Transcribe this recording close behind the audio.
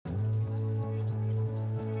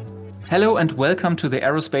Hello and welcome to the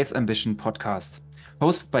Aerospace Ambition podcast,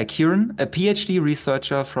 hosted by Kieran, a PhD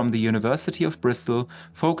researcher from the University of Bristol,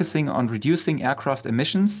 focusing on reducing aircraft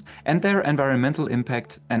emissions and their environmental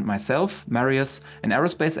impact, and myself, Marius, an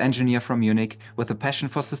aerospace engineer from Munich with a passion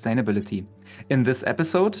for sustainability. In this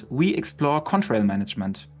episode, we explore contrail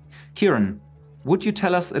management. Kieran, would you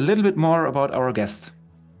tell us a little bit more about our guest?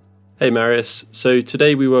 Hey Marius, so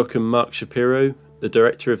today we welcome Marc Shapiro, the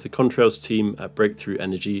director of the Contrails team at Breakthrough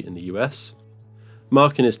Energy in the US.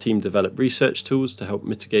 Marc and his team develop research tools to help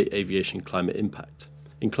mitigate aviation climate impact,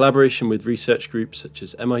 in collaboration with research groups such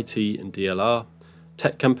as MIT and DLR,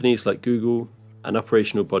 tech companies like Google, and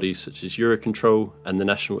operational bodies such as Eurocontrol and the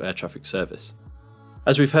National Air Traffic Service.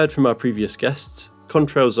 As we've heard from our previous guests,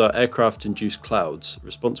 contrails are aircraft-induced clouds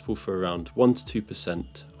responsible for around 1 to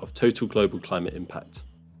 2% of total global climate impact.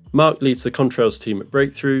 Marc leads the Contrails team at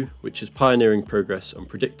Breakthrough, which is pioneering progress on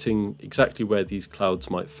predicting exactly where these clouds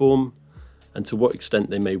might form and to what extent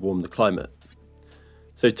they may warm the climate.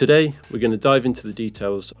 So today, we're going to dive into the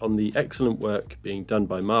details on the excellent work being done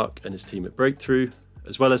by Marc and his team at Breakthrough,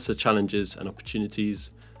 as well as the challenges and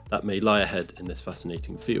opportunities that may lie ahead in this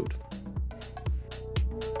fascinating field.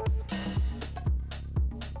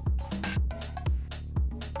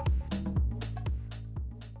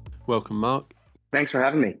 Welcome, Marc. Thanks for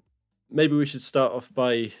having me. Maybe we should start off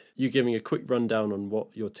by you giving a quick rundown on what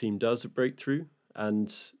your team does at Breakthrough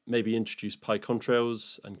and maybe introduce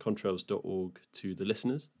PyContrails and contrails.org to the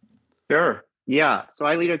listeners. Sure. Yeah. So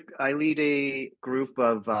I lead a group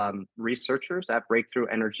of researchers at Breakthrough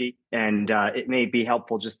Energy, and it may be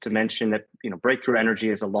helpful just to mention that Breakthrough Energy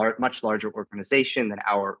is a much larger organization than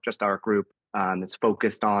our group. It's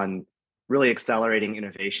focused on really accelerating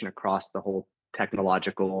innovation across the whole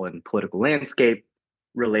technological and political landscape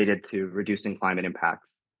related to reducing climate impacts.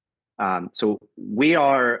 So we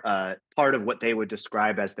are part of what they would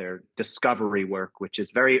describe as their discovery work, which is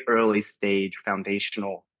very early stage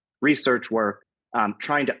foundational research work,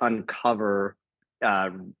 trying to uncover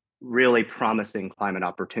really promising climate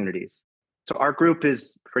opportunities. So our group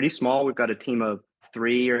is pretty small. We've got a team of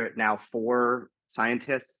 3 or now 4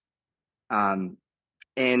 scientists.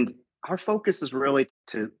 And our focus is really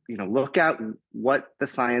to look at what the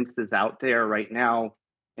science is out there right now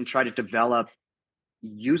and try to develop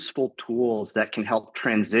useful tools that can help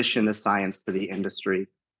transition the science to the industry.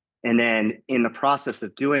 And then in the process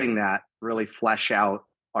of doing that, really flesh out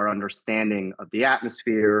our understanding of the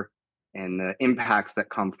atmosphere and the impacts that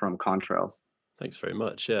come from contrails. Thanks very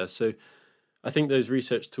much. Yeah, so I think those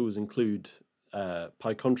research tools include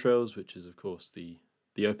PyContrails, which is, of course, the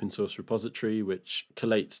open source repository, which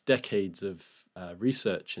collates decades of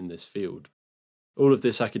research in this field. All of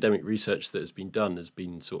this academic research that has been done has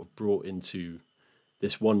been sort of brought into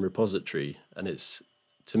this one repository, and it's,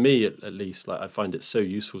 to me at least, like I find it so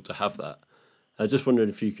useful to have that. I just wondered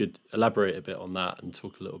if you could elaborate a bit on that and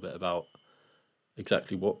talk a little bit about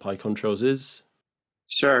exactly what PyContrails is.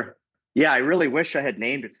 Sure. Yeah, I really wish I had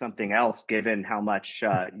named it something else, given how much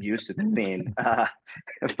use it's seen.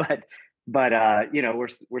 But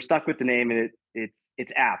we're stuck with the name, and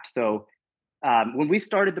it's apt. So when we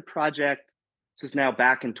started the project, this was now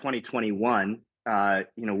back in 2021.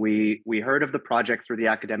 We heard of the project through the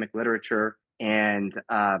academic literature, and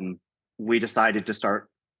we decided to start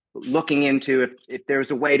looking into if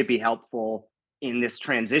there's a way to be helpful in this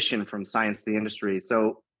transition from science to the industry.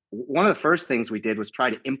 So one of the first things we did was try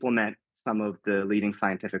to implement some of the leading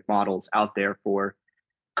scientific models out there for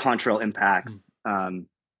contrail impacts.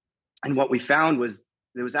 And what we found was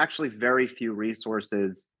there was actually very few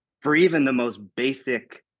resources for even the most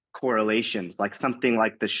basic correlations, like something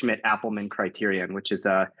like the Schmidt-Appelman criterion, which is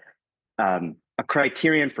a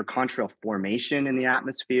criterion for contrail formation in the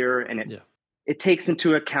atmosphere, and it takes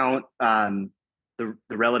into account the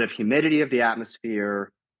relative humidity of the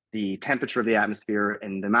atmosphere, the temperature of the atmosphere,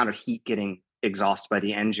 and the amount of heat getting exhausted by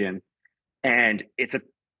the engine. And it's a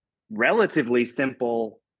relatively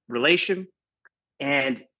simple relation,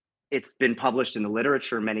 and it's been published in the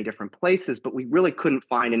literature in many different places, but we really couldn't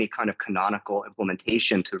find any kind of canonical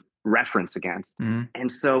implementation to reference against. And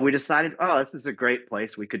so we decided, this is a great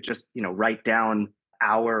place. We could just, write down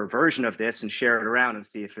our version of this and share it around and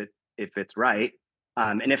see if it's right.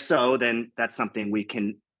 And if so, then that's something we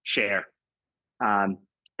can share. And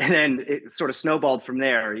then it sort of snowballed from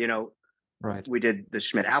there. Right. We did the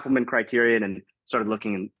Schmidt-Appelman criterion and started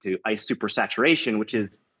looking into ice supersaturation, which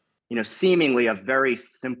is seemingly a very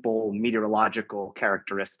simple meteorological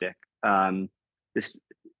characteristic. This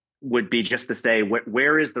would be just to say,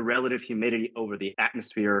 where is the relative humidity over the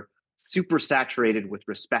atmosphere supersaturated with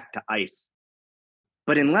respect to ice?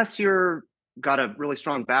 But unless you're got a really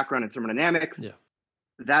strong background in thermodynamics,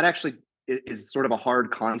 that actually is sort of a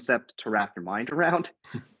hard concept to wrap your mind around.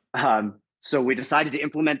 So we decided to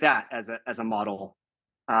implement that as a model,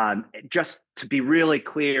 just to be really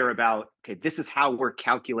clear about, okay, this is how we're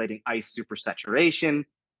calculating ice supersaturation.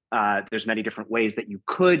 There's many different ways that you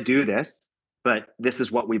could do this, but this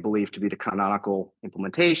is what we believe to be the canonical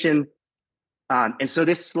implementation. And so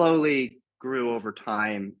this slowly grew over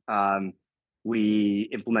time. We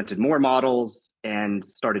implemented more models and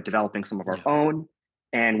started developing some of our own.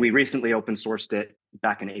 And we recently open sourced it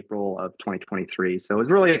back in April of 2023. So it was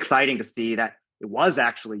really exciting to see that it was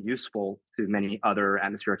actually useful to many other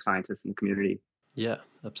atmospheric scientists in the community. Yeah,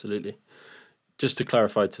 absolutely. Just to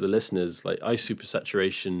clarify to the listeners, like ice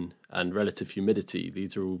supersaturation and relative humidity,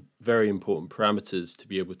 these are all very important parameters to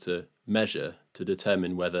be able to measure to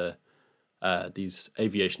determine whether these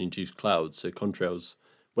aviation-induced clouds, so contrails,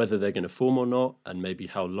 whether they're going to form or not, and maybe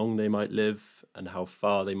how long they might live and how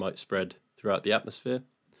far they might spread throughout the atmosphere.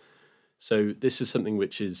 So this is something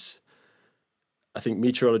which is, I think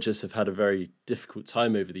meteorologists have had a very difficult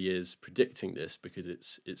time over the years predicting this, because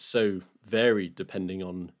it's so varied depending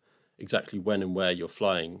on exactly when and where you're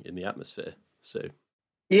flying in the atmosphere. So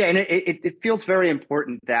yeah, and it feels very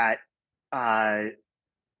important that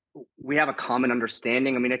we have a common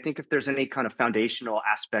understanding. I mean, I think if there's any kind of foundational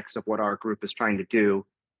aspects of what our group is trying to do,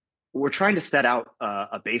 we're trying to set out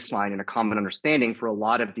a baseline and a common understanding for a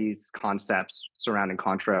lot of these concepts surrounding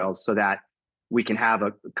contrails, so that we can have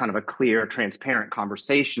a kind of a clear, transparent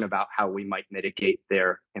conversation about how we might mitigate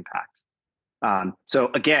their impacts. So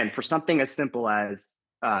again, for something as simple as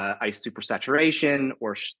ice supersaturation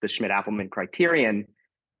or the Schmidt-Appelman criterion,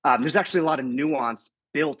 there's actually a lot of nuance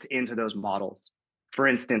built into those models. For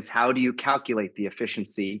instance, how do you calculate the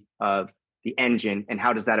efficiency of the engine, and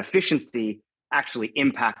how does that efficiency actually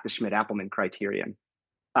impact the Schmidt-Appelman criterion?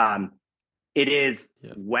 It is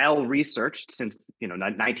well researched since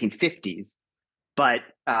 1950s, but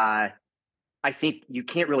I think you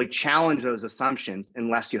can't really challenge those assumptions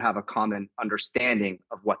unless you have a common understanding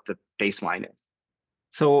of what the baseline is.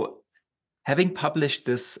 So, having published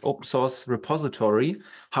this open source repository,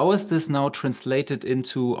 how is this now translated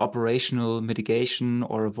into operational mitigation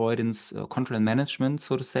or avoidance, contrail management,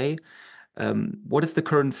 so to say? What is the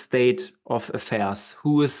current state of affairs?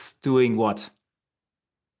 Who is doing what?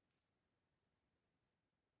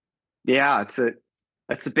 Yeah,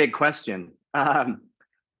 that's a big question.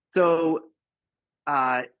 So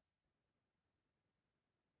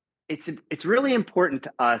it's really important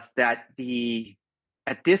to us that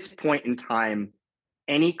at this point in time,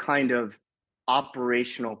 any kind of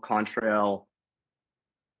operational contrail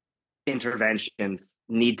interventions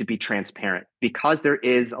need to be transparent, because there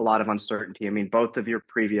is a lot of uncertainty. I mean, both of your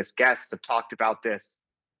previous guests have talked about this.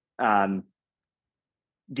 The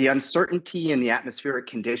uncertainty in the atmospheric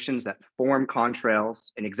conditions that form contrails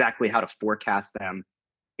and exactly how to forecast them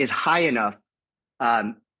is high enough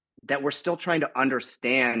that we're still trying to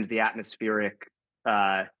understand the atmospheric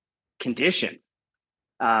conditions.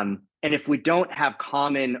 And if we don't have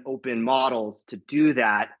common open models to do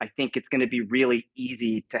that, I think it's going to be really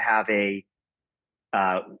easy to have a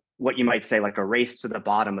what you might say like a race to the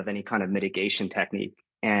bottom of any kind of mitigation technique.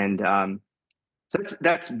 And so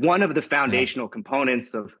that's one of the foundational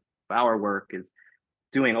components of our work, is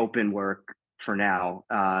doing open work for now.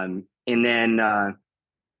 And then,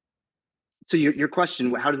 so your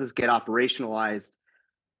question, how does this get operationalized?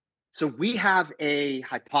 So we have a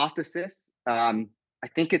hypothesis. I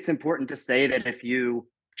think it's important to say that if you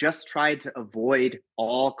just tried to avoid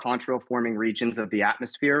all contrail forming regions of the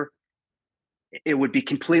atmosphere, it would be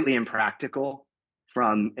completely impractical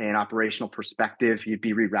from an operational perspective. You'd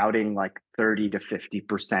be rerouting like 30 to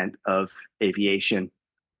 50% of aviation.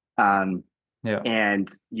 And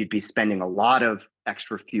you'd be spending a lot of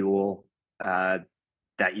extra fuel that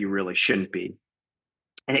you really shouldn't be.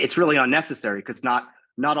 And it's really unnecessary, because not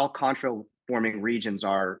all contrail forming regions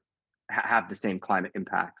have the same climate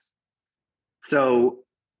impacts. So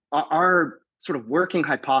our sort of working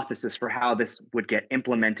hypothesis for how this would get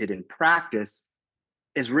implemented in practice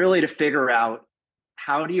is really to figure out,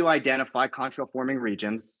 how do you identify contrail forming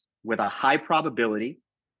regions with a high probability?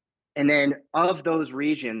 And then of those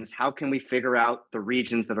regions, how can we figure out the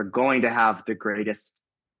regions that are going to have the greatest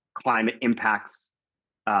climate impacts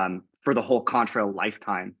for the whole contrail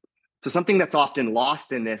lifetime? So something that's often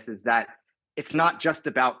lost in this is that it's not just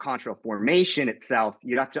about contrail formation itself.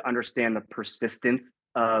 You have to understand the persistence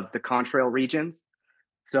of the contrail regions.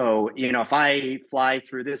 So, if I fly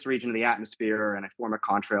through this region of the atmosphere and I form a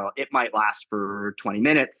contrail, it might last for 20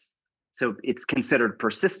 minutes. So it's considered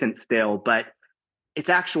persistent still, but its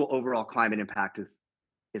actual overall climate impact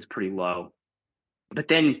is pretty low. But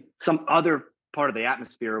then some other part of the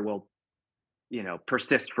atmosphere will,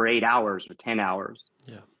 persist for 8 hours or 10 hours.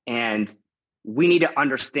 Yeah. And we need to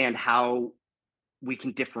understand how we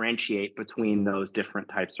can differentiate between those different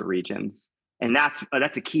types of regions. And that's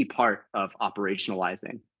a key part of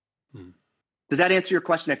operationalizing. Mm. Does that answer your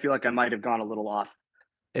question? I feel like I might have gone a little off.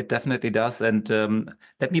 It definitely does. And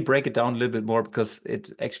let me break it down a little bit more, because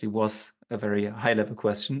it actually was a very high level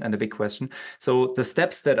question and a big question. So the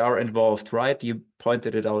steps that are involved, right? You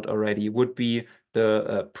pointed it out already, would be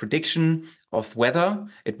the prediction of weather.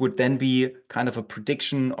 It would then be kind of a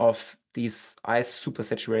prediction of these ice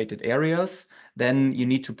supersaturated areas. Then you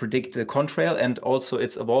need to predict the contrail and also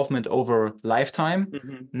its evolvement over lifetime.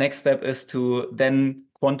 Mm-hmm. Next step is to then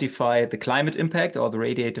quantify the climate impact or the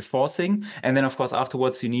radiative forcing. And then, of course,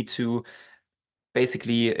 afterwards, you need to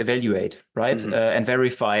basically evaluate, right? Mm-hmm. And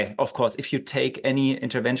verify. Of course, if you take any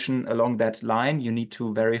intervention along that line, you need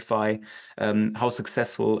to verify how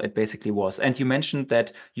successful it basically was. And you mentioned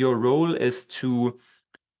that your role is to,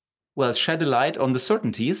 well, shed a light on the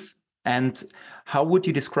certainties. And how would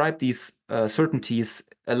you describe these certainties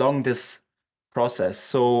along this process?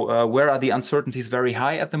 So where are the uncertainties very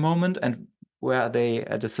high at the moment, and where are they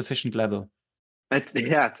at a sufficient level? It's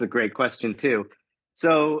a great question too.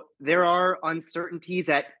 So there are uncertainties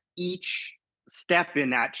at each step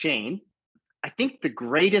in that chain. I think the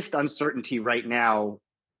greatest uncertainty right now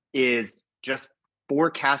is just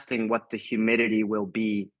forecasting what the humidity will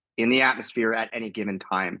be in the atmosphere at any given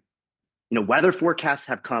time. Weather forecasts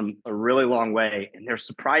have come a really long way, and they're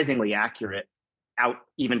surprisingly accurate out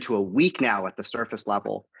even to a week now at the surface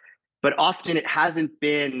level. But often it hasn't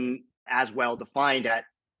been as well defined at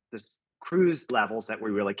the cruise levels that we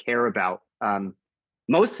really care about.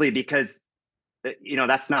 Mostly because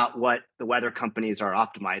that's not what the weather companies are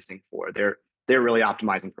optimizing for. They're really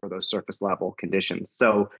optimizing for those surface level conditions.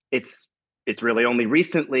 So it's really only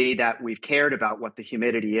recently that we've cared about what the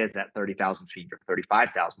humidity is at 30,000 feet or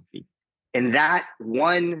 35,000 feet. And that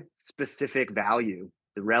one specific value,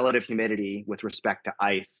 the relative humidity with respect to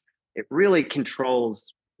ice, it really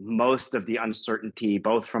controls most of the uncertainty,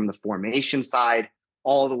 both from the formation side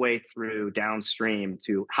all the way through downstream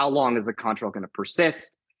to how long is the contrail going to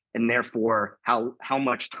persist, and therefore how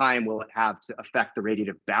much time will it have to affect the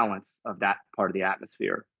radiative balance of that part of the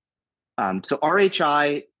atmosphere. So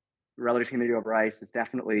RHI, relative humidity over ice, is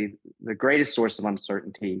definitely the greatest source of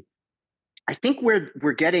uncertainty. I think where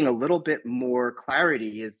we're getting a little bit more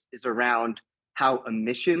clarity is around how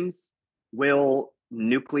emissions will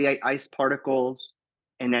nucleate ice particles,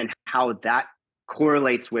 and then how that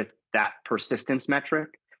correlates with that persistence metric.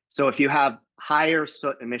 So if you have higher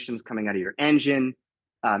soot emissions coming out of your engine,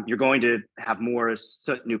 you're going to have more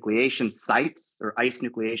soot nucleation sites or ice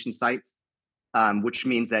nucleation sites, which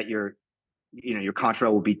means that your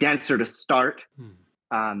contrail will be denser to start,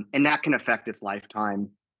 and that can affect its lifetime.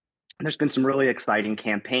 And there's been some really exciting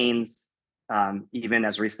campaigns, even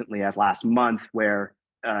as recently as last month, where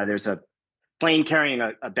there's a plane carrying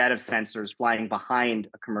a bed of sensors flying behind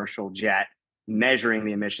a commercial jet, measuring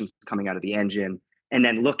the emissions coming out of the engine, and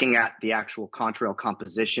then looking at the actual contrail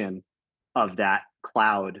composition of that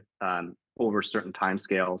cloud over certain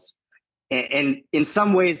timescales. And in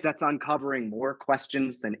some ways, that's uncovering more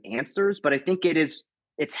questions than answers. But I think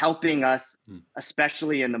it's helping us,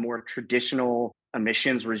 especially in the more traditional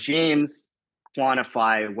emissions regimes,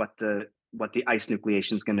 quantify what the ice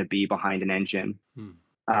nucleation is going to be behind an engine.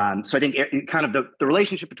 So I think kind of the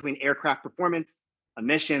relationship between aircraft performance,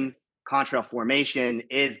 emissions, contrail formation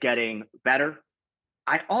is getting better.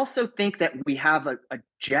 I also think that we have a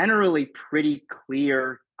generally pretty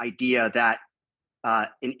clear idea that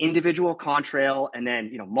an individual contrail and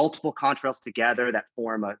then multiple contrails together that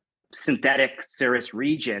form a synthetic cirrus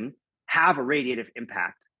region have a radiative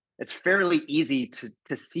impact. It's fairly easy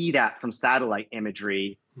to see that from satellite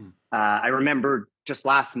imagery. I remember just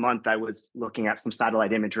last month I was looking at some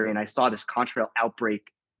satellite imagery, and I saw this contrail outbreak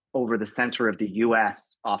over the center of the US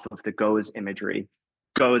off of the GOES imagery.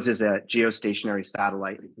 GOES is a geostationary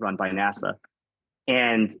satellite run by NASA.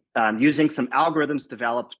 And using some algorithms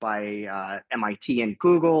developed by MIT and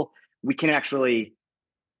Google, we can actually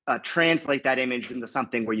translate that image into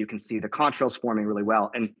something where you can see the contrails forming really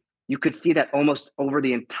well. And you could see that almost over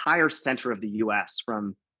the entire center of the US,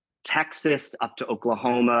 from Texas up to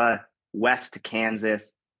Oklahoma, west to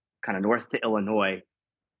Kansas, kind of north to Illinois.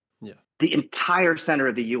 Yeah. The entire center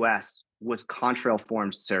of the US was contrail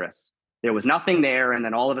formed cirrus. There was nothing there. And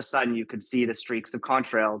then all of a sudden you could see the streaks of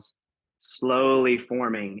contrails slowly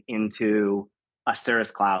forming into a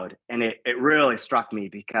cirrus cloud. And it really struck me,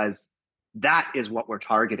 because that is what we're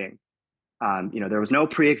targeting. There was no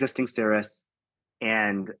pre-existing cirrus,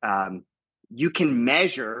 and you can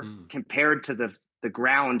measure compared to the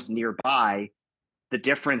ground nearby the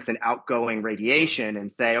difference in outgoing radiation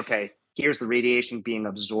and say, okay, here's the radiation being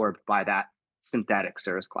absorbed by that synthetic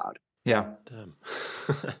cirrus cloud. Yeah. Damn.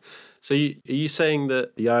 So are you saying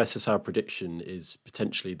that the ISSR prediction is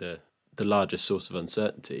potentially the largest source of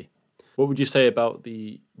uncertainty? What would you say about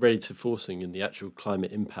the radiative forcing and the actual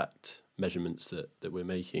climate impact measurements that we're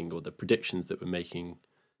making, or the predictions that we're making?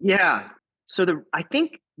 Yeah. So I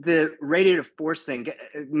think the radiative forcing,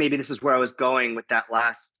 maybe this is where I was going with that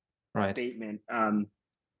last statement.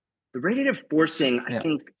 The radiative forcing, I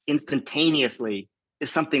think instantaneously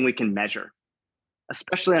is something we can measure,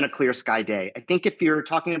 especially on a clear sky day. I think if you're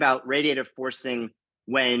talking about radiative forcing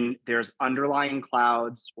when there's underlying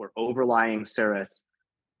clouds or overlying cirrus,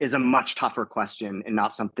 is a much tougher question and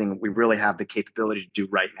not something we really have the capability to do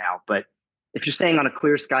right now. But if you're saying on a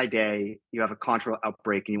clear sky day, you have a contrail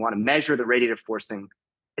outbreak and you want to measure the radiative forcing,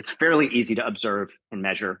 it's fairly easy to observe and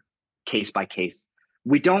measure case by case.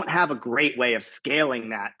 We don't have a great way of scaling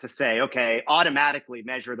that to say, okay, automatically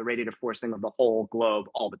measure the radiative forcing of the whole globe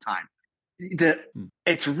all the time.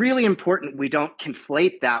 It's really important we don't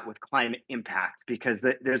conflate that with climate impact, because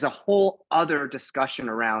there's a whole other discussion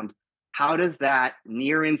around how does that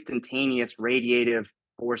near instantaneous radiative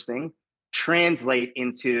forcing translate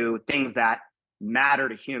into things that matter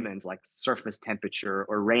to humans, like surface temperature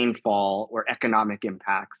or rainfall or economic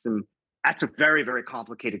impacts. And that's a very, very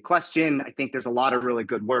complicated question. I think there's a lot of really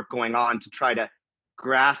good work going on to try to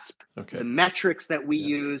grasp the metrics that we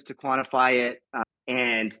use to quantify it,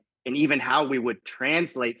 and even how we would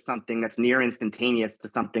translate something that's near instantaneous to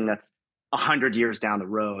something that's 100 years down the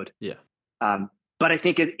road. But I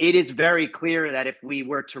think it is very clear that if we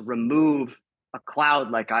were to remove a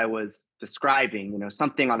cloud like I was describing,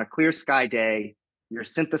 something on a clear sky day, you're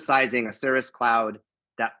synthesizing a cirrus cloud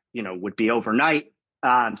that, would be overnight.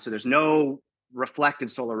 So there's no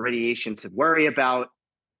reflected solar radiation to worry about.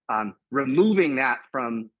 Removing that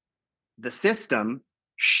from the system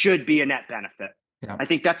should be a net benefit. I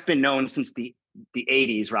think that's been known since the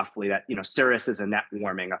 80s, roughly, that, cirrus is a net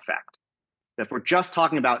warming effect. If we're just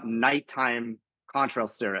talking about nighttime contrail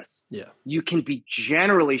cirrus, you can be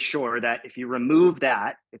generally sure that if you remove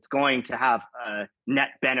that, it's going to have a net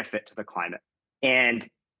benefit to the climate. And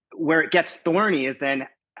where it gets thorny is then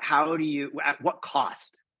at what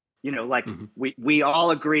cost? We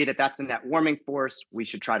all agree that that's a net warming force. We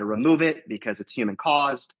should try to remove it because it's human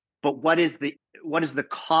caused. But what is the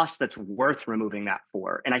cost that's worth removing that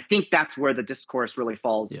for? And I think that's where the discourse really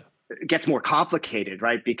gets more complicated,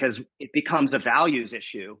 right? Because it becomes a values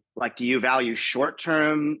issue. Like, do you value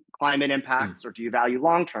short-term climate impacts or do you value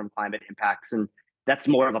long-term climate impacts? And that's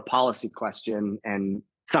more of a policy question and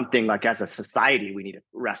something like as a society we need to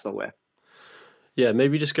wrestle with. Yeah,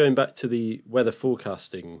 maybe just going back to the weather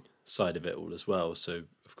forecasting side of it all as well. So,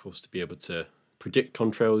 of course, to be able to predict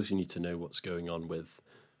contrails, you need to know what's going on with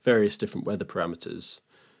various different weather parameters,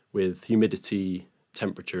 with humidity,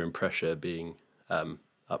 temperature, and pressure being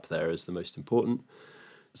up there as the most important.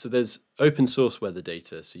 So there's open source weather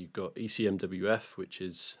data. So you've got ECMWF, which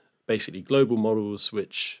is basically global models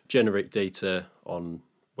which generate data on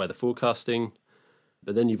weather forecasting.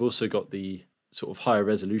 But then you've also got the sort of higher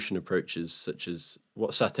resolution approaches, such as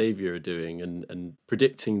what Satavia are doing and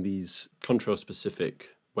predicting these contrail-specific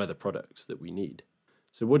weather products that we need.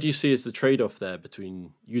 So what do you see as the trade-off there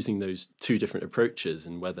between using those two different approaches,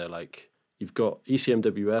 and whether, like, you've got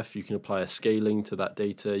ECMWF, you can apply a scaling to that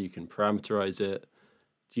data, you can parameterize it.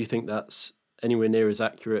 Do you think that's anywhere near as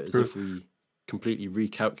accurate as if we completely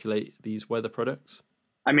recalculate these weather products?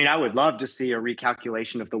 I mean, I would love to see a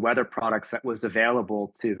recalculation of the weather products that was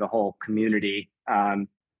available to the whole community.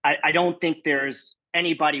 I don't think there's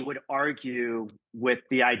anybody would argue with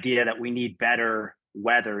the idea that we need better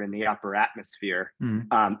weather in the upper atmosphere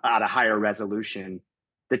at a higher resolution.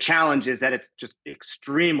 The challenge is that it's just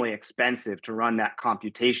extremely expensive to run that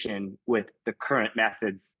computation with the current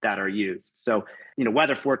methods that are used. So,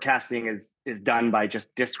 weather forecasting is done by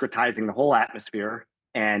just discretizing the whole atmosphere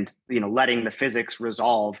and, letting the physics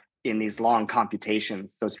resolve in these long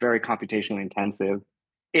computations. So it's very computationally intensive.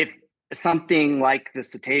 If something like the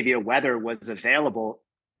Satavia weather was available,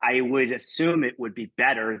 I would assume it would be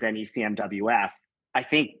better than ECMWF. I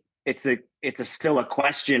think it's still a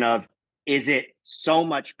question of, is it so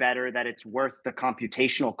much better that it's worth the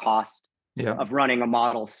computational cost of running a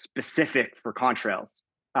model specific for contrails?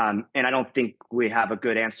 And I don't think we have a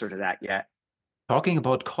good answer to that yet. Talking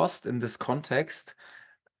about cost in this context,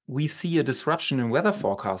 we see a disruption in weather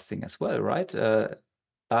forecasting as well, right?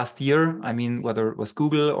 last year. I mean, whether it was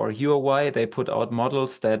Google or Huawei, they put out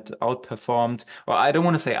models that outperformed, or I don't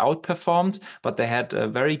want to say outperformed, but they had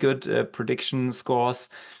very good prediction scores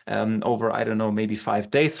over, I don't know, maybe 5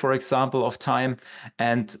 days, for example, of time.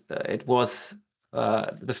 And it was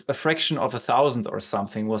a fraction of 1,000 or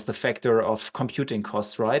something was the factor of computing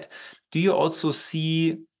costs, right? Do you also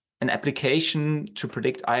see an application to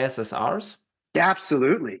predict ISSRs?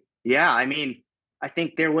 Absolutely. Yeah. I mean, I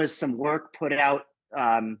think there was some work put out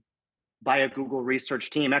by a Google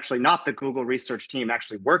research team, actually not the Google research team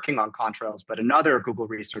actually working on Contrails, but another Google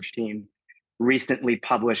research team recently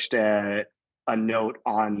published a note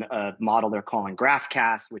on a model they're calling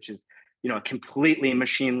GraphCast, which is, a completely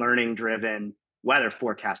machine learning driven weather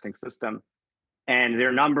forecasting system. And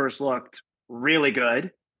their numbers looked really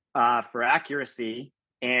good for accuracy.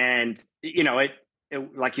 And, it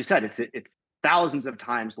like you said, it's thousands of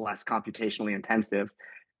times less computationally intensive.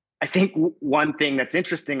 I think one thing that's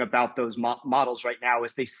interesting about those models right now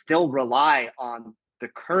is they still rely on the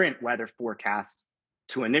current weather forecasts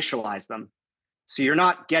to initialize them. So you're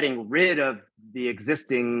not getting rid of the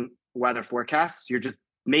existing weather forecasts, you're just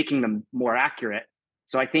making them more accurate.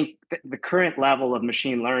 So I think the current level of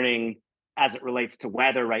machine learning as it relates to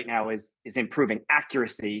weather right now is improving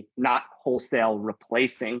accuracy, not wholesale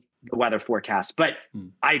replacing the weather forecast. But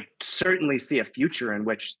I certainly see a future in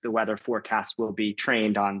which the weather forecast will be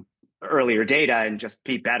trained on earlier data and just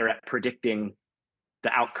be better at predicting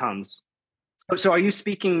the outcomes. So are you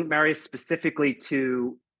speaking, Marius, specifically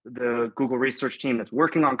to the Google research team that's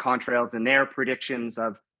working on contrails and their predictions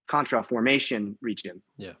of contrail formation regions?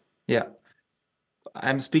 Yeah.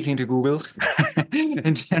 I'm speaking to Google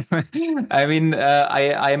in general. I mean,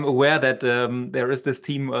 I'm aware that there is this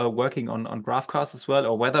team working on GraphCast as well,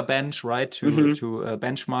 or Weather Bench, right, to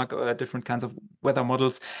benchmark different kinds of weather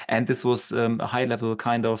models. And this was a high-level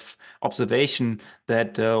kind of observation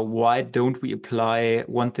that why don't we apply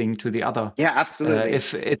one thing to the other? Yeah, absolutely.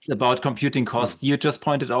 If it's about computing cost, you just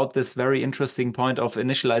pointed out this very interesting point of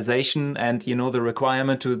initialization and the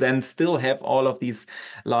requirement to then still have all of these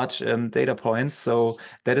large data points. So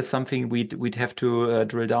that is something we'd have to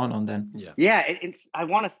drill down on then. Yeah. I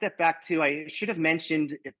want to step back to. I should have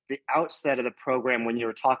mentioned at the outset of the program when you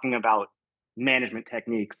were talking about management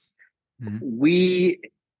techniques. We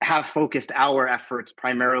have focused our efforts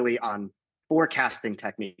primarily on forecasting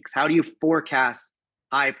techniques. How do you forecast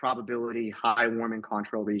high probability, high warming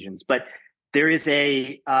contrail regions? But there is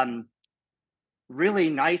a really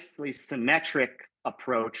nicely symmetric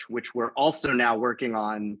approach, which we're also now working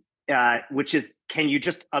on, which is, can you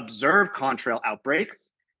just observe contrail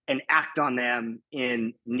outbreaks and act on them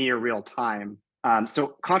in near real time?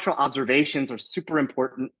 So contrail observations are super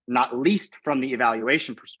important, not least from the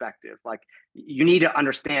evaluation perspective. Like, you need to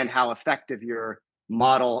understand how effective your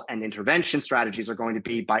model and intervention strategies are going to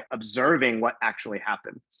be by observing what actually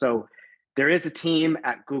happened. So there is a team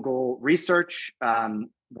at Google Research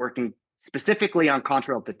working specifically on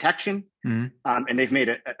contrail detection, and they've made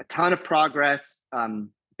a ton of progress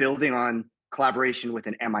building on collaboration with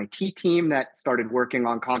an MIT team that started working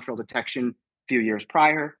on contrail detection a few years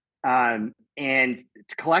prior. And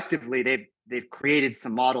collectively, they've created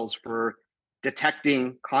some models for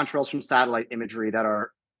detecting contrails from satellite imagery that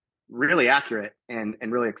are really accurate and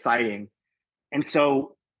really exciting. And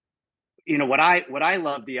so, what I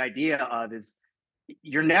love the idea of is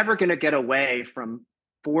you're never going to get away from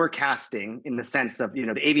forecasting, in the sense of,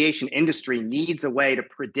 the aviation industry needs a way to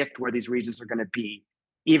predict where these regions are going to be,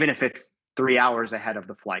 even if it's 3 hours ahead of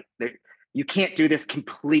the flight. You can't do this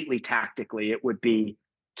completely tactically. It would be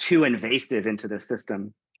too invasive into the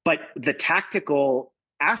system. But the tactical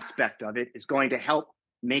aspect of it is going to help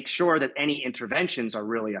make sure that any interventions are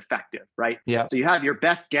really effective, right? Yeah. So you have your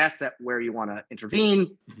best guess at where you want to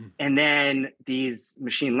intervene, and then these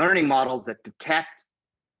machine learning models that detect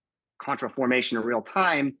contrail formation in real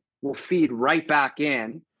time will feed right back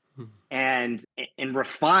in and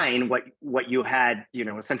refine what you had,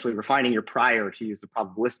 essentially refining your prior, to use the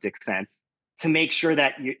probabilistic sense, to make sure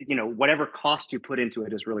that whatever cost you put into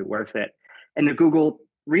it is really worth it. And the Google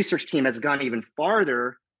research team has gone even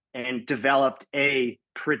farther and developed a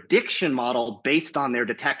prediction model based on their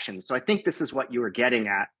detection. So I think this is what you were getting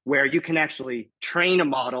at, where you can actually train a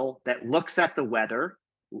model that looks at the weather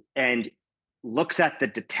and looks at the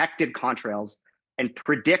detected contrails and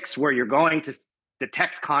predicts where you're going to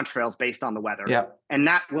detect contrails based on the weather. Yeah. And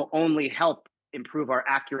that will only help improve our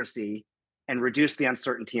accuracy and reduce the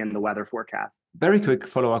uncertainty in the weather forecast. Very quick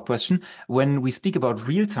follow-up question. When we speak about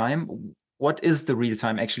real time, what is the real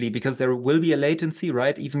time actually? Because there will be a latency,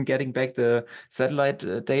 right? Even getting back the satellite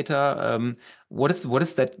data. What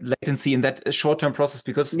is that latency in that short-term process?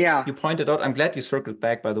 Because Yeah. you pointed out, I'm glad you circled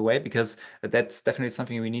back, by the way, because that's definitely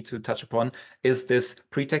something we need to touch upon, is this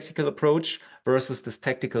pre-tactical approach versus this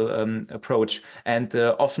tactical approach, and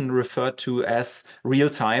often referred to as real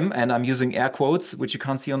time. And I'm using air quotes, which you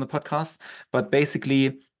can't see on the podcast, but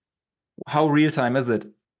basically, how real time is it?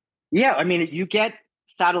 Yeah, I mean, you get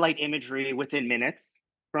satellite imagery within minutes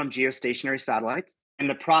from geostationary satellites, and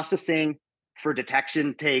the processing for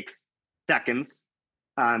detection takes seconds,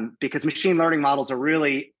 because machine learning models are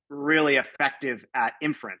really, really effective at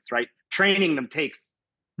inference, right? Training them takes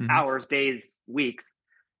hours, days, weeks.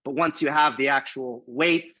 But once you have the actual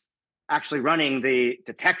weights, actually running the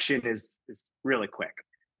detection is really quick,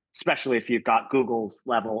 especially if you've got Google's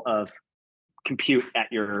level of compute at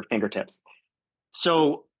your fingertips.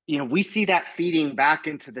 So, we see that feeding back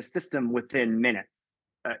into the system within minutes,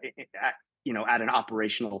 at an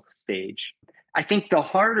operational stage. I think the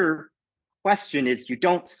harder question is you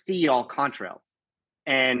don't see all contrails.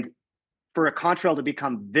 And for a contrail to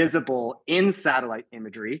become visible in satellite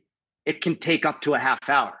imagery, it can take up to a half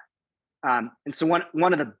hour. And so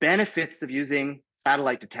one of the benefits of using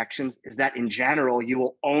satellite detections is that in general, you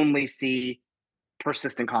will only see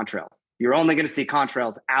persistent contrails. You're only going to see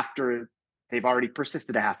contrails after they've already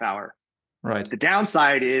persisted a half hour. Right. The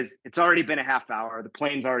downside is it's already been a half hour. The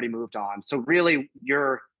plane's already moved on. So really,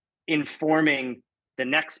 you're informing the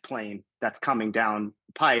next plane that's coming down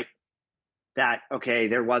the pipe that, okay,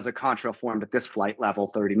 there was a contrail formed at this flight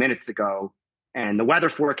level 30 minutes ago, and the weather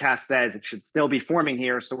forecast says it should still be forming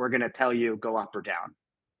here. So we're going to tell you go up or down.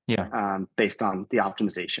 Yeah. Based on the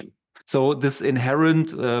optimization. So this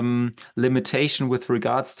inherent limitation with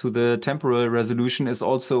regards to the temporal resolution is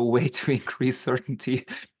also a way to increase certainty,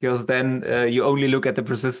 because then you only look at the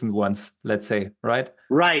persistent ones, let's say, right?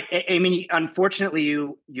 Right. I mean, unfortunately,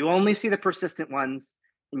 you only see the persistent ones,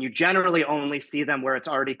 and you generally only see them where it's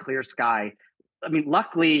already clear sky. I mean,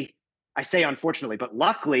 luckily, I say unfortunately, but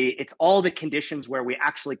luckily, it's all the conditions where we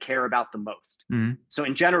actually care about the most. So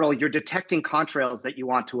in general, you're detecting contrails that you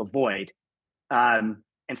want to avoid.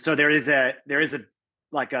 And so there is a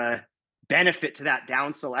benefit to that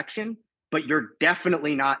down selection, but you're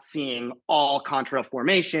definitely not seeing all contrail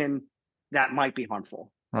formation that might be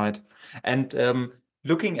harmful. Right. And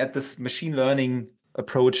looking at this machine learning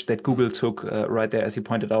approach that Google took right there, as you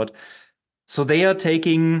pointed out, so they are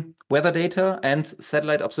taking weather data and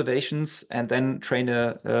satellite observations and then train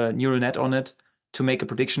a neural net on it to make a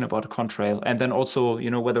prediction about a contrail. And then also,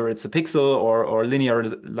 whether it's a pixel or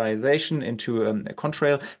linearization into a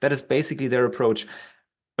contrail, that is basically their approach.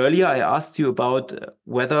 Earlier, I asked you about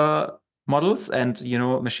weather models and,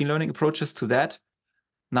 machine learning approaches to that.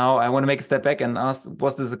 Now, I want to make a step back and ask,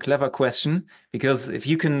 was this a clever question? Because if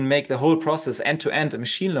you can make the whole process end-to-end a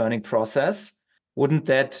machine learning process, wouldn't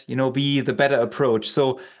that, be the better approach?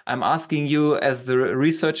 So I'm asking you as the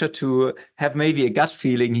researcher to have maybe a gut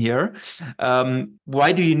feeling here.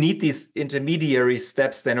 Why do you need these intermediary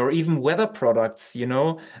steps then, or even weather products,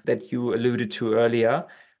 that you alluded to earlier,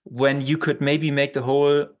 when you could maybe make the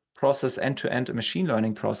whole process end-to-end a machine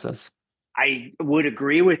learning process? I would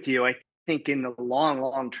agree with you. I think in the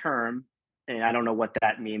long term, and I don't know what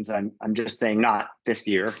that means. I'm just saying not this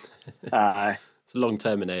year. It's long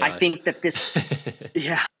term in AI. I think that this,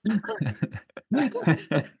 yeah.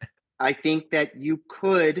 I think that you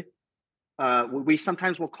could, we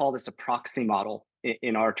sometimes will call this a proxy model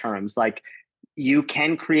in our terms. Like you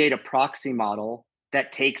can create a proxy model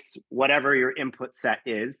that takes whatever your input set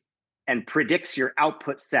is and predicts your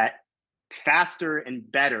output set faster and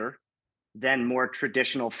better than more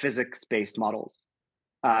traditional physics-based models.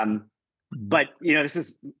 But this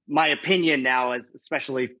is my opinion now, as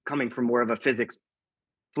especially coming from more of a physics,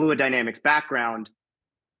 fluid dynamics background.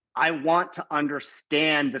 I want to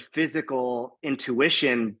understand the physical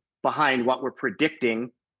intuition behind what we're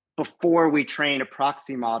predicting before we train a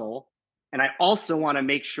proxy model. And I also want to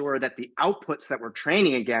make sure that the outputs that we're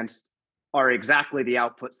training against are exactly the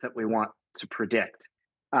outputs that we want to predict.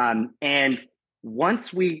 And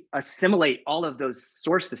once we assimilate all of those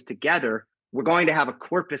sources together, we're going to have a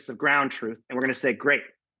corpus of ground truth. And we're going to say, great,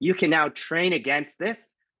 you can now train against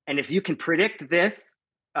this. And if you can predict this,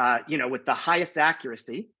 with the highest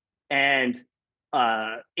accuracy and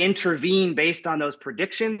intervene based on those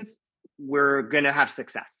predictions, we're going to have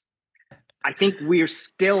success. I think we're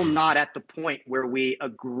still not at the point where we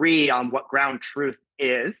agree on what ground truth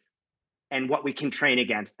is and what we can train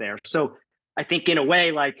against there. So I think in a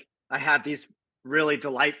way, like I have these really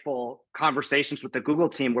delightful conversations with the Google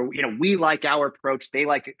team where, we like our approach, they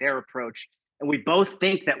like their approach. and we both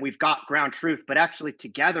think that we've got ground truth, but actually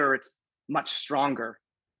together it's much stronger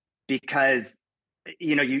because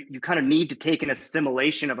you kind of need to take an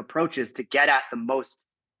assimilation of approaches to get at the most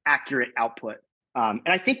accurate output. And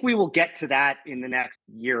I think we will get to that in the next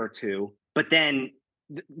year or two. But then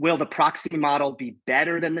will the proxy model be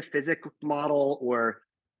better than the physics model or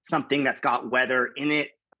something that's got weather in it?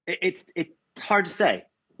 It's hard to say.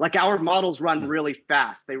 Like our models run really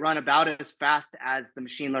fast. They run about as fast as the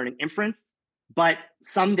machine learning inference, but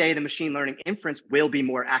someday the machine learning inference will be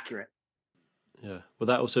more accurate. Yeah. Well,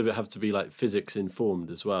 that also have to be like physics informed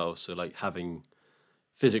as well. So like having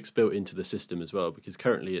physics built into the system as well, because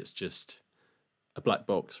currently it's just a black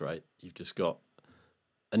box, right? You've just got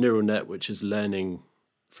a neural net which is learning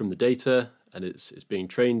from the data, and it's being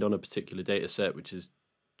trained on a particular data set, which is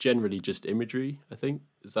generally just imagery, I think.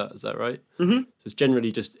 Is that right? Mm-hmm. So it's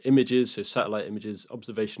generally just images, so satellite images,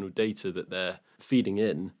 observational data that they're feeding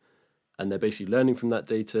in, and they're basically learning from that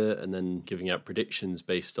data and then giving out predictions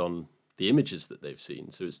based on the images that they've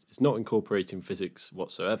seen. So it's not incorporating physics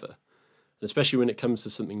whatsoever. And especially when it comes to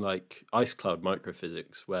something like ice cloud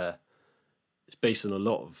microphysics, where it's based on a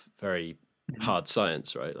lot of very hard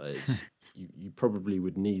science, right? Like it's you probably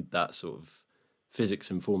would need that sort of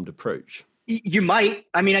physics informed approach. You might.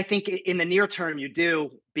 I mean, I think in the near term you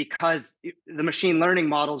do, because the machine learning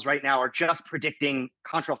models right now are just predicting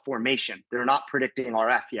contrail formation. They're not predicting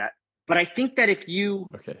RF yet. But I think that if you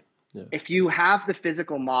have the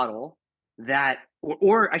physical model that,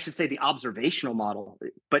 or I should say the observational model,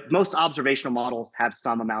 but most observational models have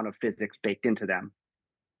some amount of physics baked into them.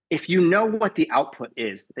 If you know what the output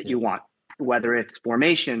is that you want, whether it's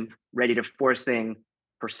formation, radiative forcing,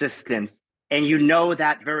 persistence, and you know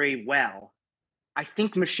that very well, I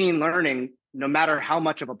think machine learning, no matter how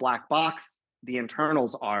much of a black box the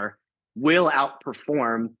internals are, will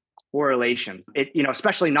outperform correlation.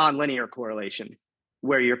 Especially nonlinear correlation,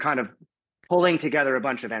 where you're kind of pulling together a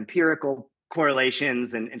bunch of empirical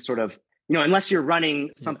correlations and sort of, unless you're running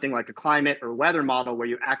something like a climate or weather model where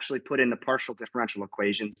you actually put in the partial differential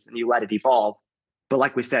equations and you let it evolve. But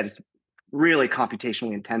like we said, it's really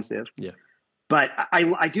computationally intensive. Yeah. But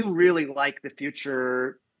I do really like the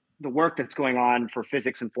future, the work that's going on for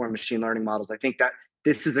physics informed machine learning models. I think that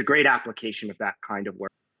this is a great application of that kind of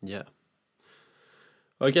work. Yeah.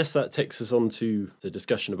 Well, I guess that takes us on to the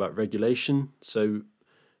discussion about regulation. So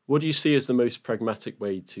what do you see as the most pragmatic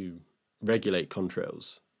way to regulate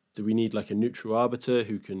contrails? Do we need like a neutral arbiter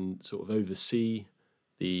who can sort of oversee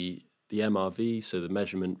the MRV, so the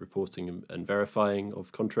measurement, reporting, and verifying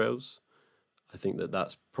of contrails? I think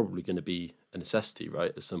that's probably going to be a necessity,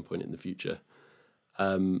 right, at some point in the future.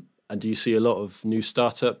 And do you see a lot of new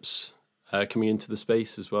startups coming into the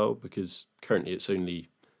space as well? Because currently it's only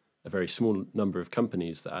a very small number of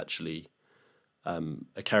companies that actually are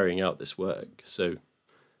carrying out this work. So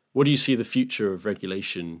what do you see the future of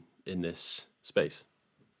regulation in this space?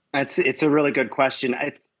 It's a really good question.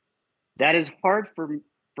 That is hard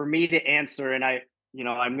for me to answer, and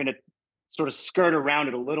I'm going to sort of skirt around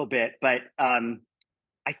it a little bit, but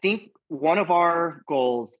I think one of our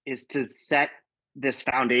goals is to set this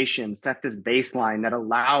foundation, set this baseline that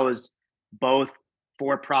allows both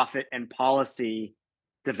for-profit and policy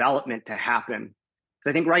development to happen. So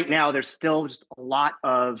I think right now there's still just a lot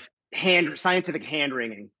of scientific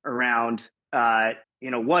hand-wringing around,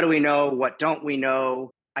 what do we know, what don't we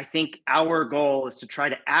know? I think our goal is to try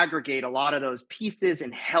to aggregate a lot of those pieces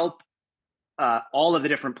and help all of the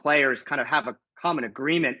different players kind of have a common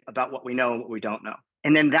agreement about what we know and what we don't know.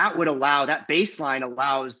 And then that baseline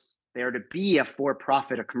allows there to be a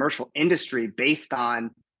for-profit, a commercial industry based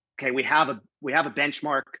on, okay, we have a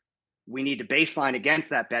benchmark. We need to baseline against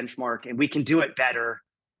that benchmark, and we can do it better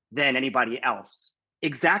than anybody else.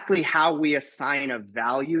 Exactly how we assign a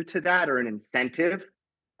value to that or an incentive,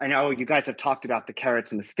 I know you guys have talked about the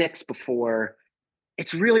carrots and the sticks before.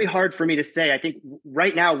 It's really hard for me to say. I think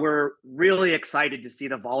right now we're really excited to see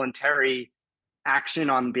the voluntary action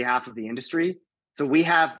on behalf of the industry. So we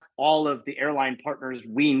have all of the airline partners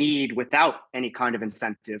we need without any kind of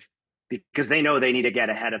incentive because they know they need to get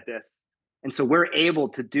ahead of this. And so we're able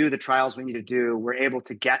to do the trials we need to do. We're able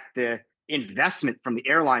to get the investment from the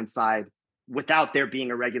airline side without there being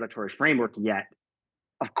a regulatory framework yet.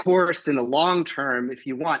 Of course, in the long term, if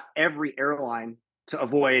you want every airline to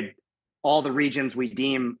avoid all the regions we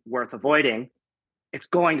deem worth avoiding, it's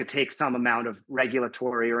going to take some amount of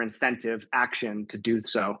regulatory or incentive action to do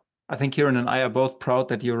so. I think Kieran and I are both proud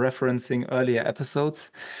that you're referencing earlier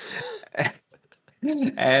episodes.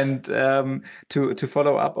 And to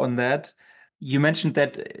follow up on that, you mentioned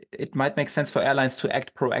that it might make sense for airlines to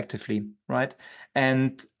act proactively, right?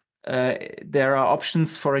 And there are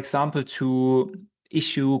options, for example, to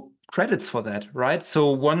issue credits for that, right?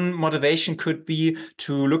 So one motivation could be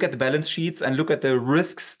to look at the balance sheets and look at the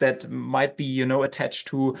risks that might be, attached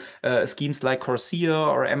to schemes like Corsia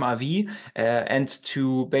or MRV, and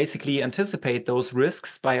to basically anticipate those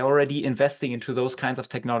risks by already investing into those kinds of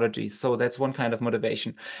technologies. So that's one kind of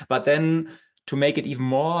motivation. But then to make it even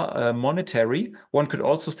more monetary, one could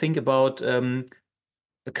also think about a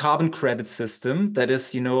carbon credit system that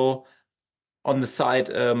is, on the side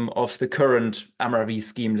of the current MRV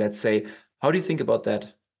scheme, let's say. How do you think about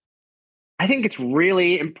that? I think it's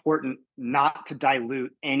really important not to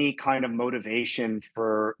dilute any kind of motivation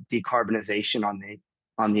for decarbonization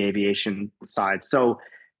on the aviation side. So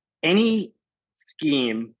any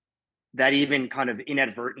scheme that even kind of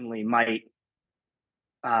inadvertently might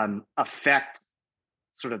affect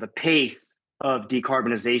sort of the pace of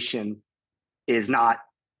decarbonization is not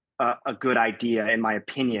a good idea, in my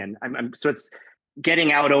opinion. So it's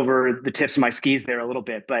getting out over the tips of my skis there a little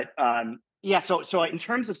bit, but yeah. So in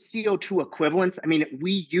terms of CO2 equivalents, I mean,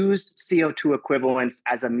 we use CO2 equivalents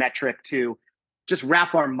as a metric to just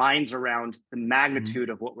wrap our minds around the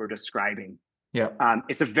magnitude of what we're describing. Yeah.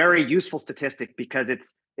 It's a very useful statistic because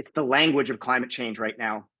it's the language of climate change right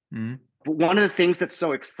now. But one of the things that's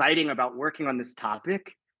so exciting about working on this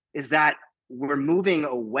topic is that we're moving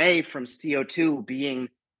away from CO2 being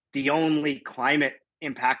the only climate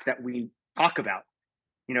impact that we talk about.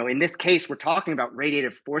 In this case, we're talking about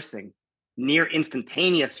radiative forcing, near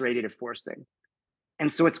instantaneous radiative forcing.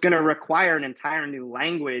 And so it's going to require an entire new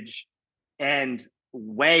language and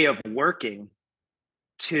way of working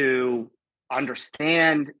to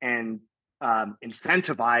understand and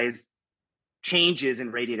incentivize changes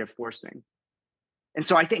in radiative forcing. And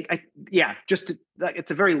so I think,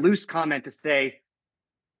 it's a very loose comment to say,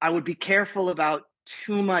 I would be careful about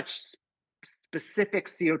too much specific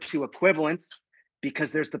CO2 equivalents,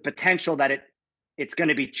 because there's the potential that it's going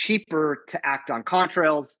to be cheaper to act on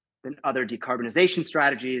contrails than other decarbonization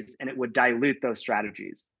strategies, and it would dilute those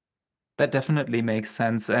strategies. That definitely makes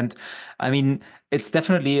sense. And I mean, it's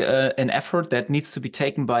definitely an effort that needs to be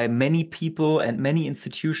taken by many people and many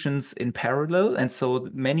institutions in parallel. And so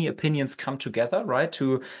many opinions come together, right,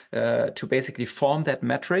 to basically form that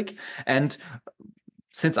metric. And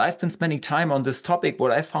since I've been spending time on this topic,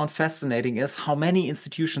 what I found fascinating is how many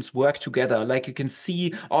institutions work together. Like you can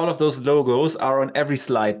see all of those logos are on every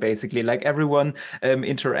slide, basically, like everyone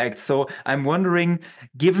interacts. So I'm wondering,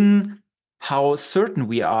 given how certain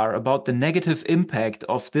we are about the negative impact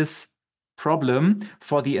of this problem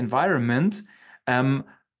for the environment,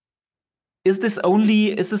 is this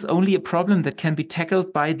only a problem that can be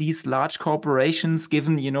tackled by these large corporations,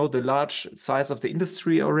 given the large size of the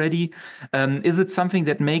industry already? Is it something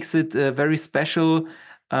that makes it very special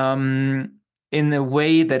in a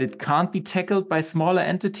way that it can't be tackled by smaller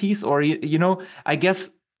entities? Or I guess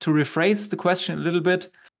to rephrase the question a little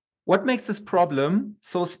bit, what makes this problem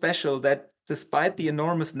so special that despite the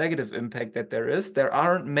enormous negative impact that there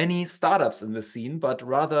aren't many startups in the scene, but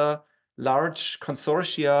rather large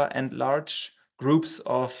consortia and large groups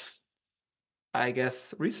of, I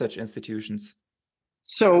guess, research institutions?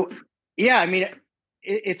 So, yeah, I mean,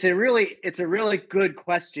 it's a really good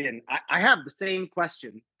question. I have the same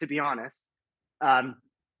question, to be honest.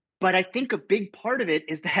 But I think a big part of it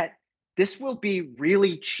is that this will be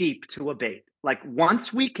really cheap to abate. Like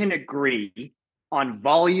once we can agree on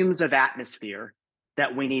volumes of atmosphere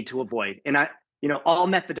that we need to avoid, and all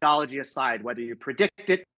methodology aside, whether you predict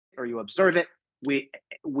it or you observe it,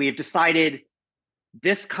 we've decided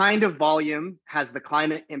this kind of volume has the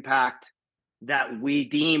climate impact that we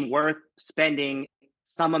deem worth spending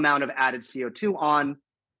some amount of added CO2 on,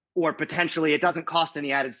 or potentially it doesn't cost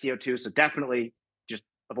any added CO2, so definitely just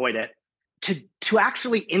avoid it. To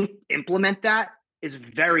actually implement that is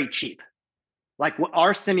very cheap. Like what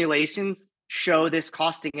our simulations show this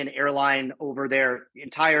costing an airline over their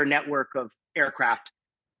entire network of aircraft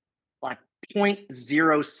like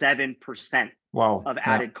 0.07% of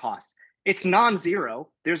added costs. It's non-zero.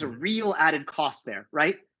 There's a real added cost there,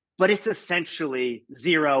 right? But it's essentially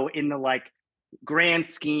zero in the grand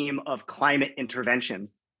scheme of climate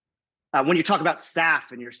interventions. When you talk about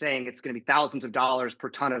SAF and you're saying it's going to be thousands of dollars per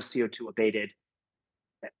ton of CO2 abated,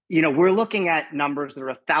 we're looking at numbers that are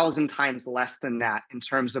 1,000 times less than that in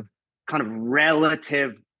terms of kind of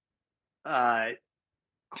relative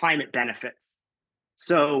climate benefits.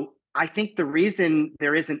 So I think the reason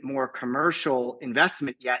there isn't more commercial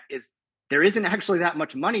investment yet is there isn't actually that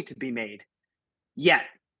much money to be made yet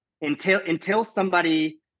until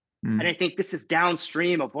somebody, and I think this is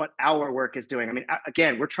downstream of what our work is doing. I mean,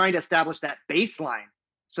 again, we're trying to establish that baseline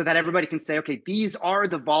so that everybody can say, okay, these are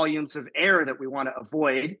the volumes of air that we want to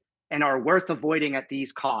avoid and are worth avoiding at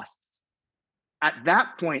these costs. At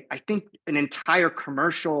that point, I think an entire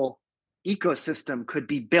commercial ecosystem could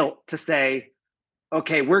be built to say,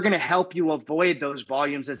 okay, we're going to help you avoid those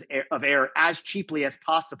volumes of air as cheaply as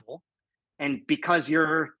possible. And because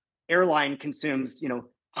your airline consumes,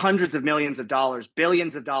 hundreds of millions of dollars,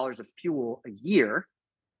 billions of dollars of fuel a year,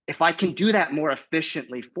 if I can do that more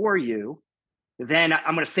efficiently for you, then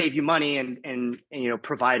I'm going to save you money and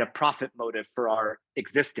provide a profit motive for our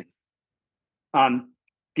existence.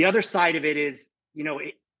 The other side of it is,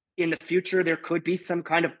 in the future, there could be some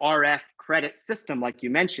kind of RF credit system, like you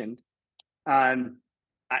mentioned.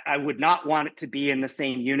 I would not want it to be in the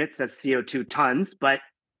same units as CO2 tons, but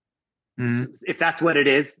if that's what it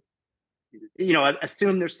is,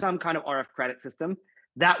 assume there's some kind of RF credit system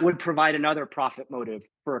that would provide another profit motive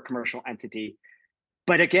for a commercial entity.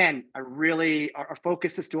 But again, our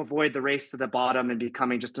focus is to avoid the race to the bottom and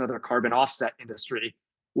becoming just another carbon offset industry.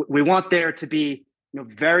 We want there to be,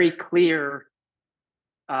 very clear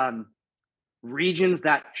regions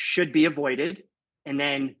that should be avoided, and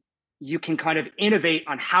then you can kind of innovate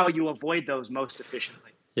on how you avoid those most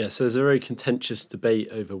efficiently. Yeah, so there's a very contentious debate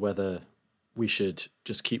over whether we should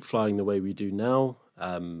just keep flying the way we do now,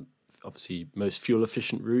 obviously most fuel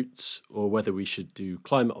efficient routes, or whether we should do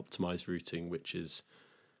climate optimized routing, which is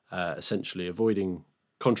essentially avoiding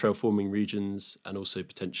contrail forming regions and also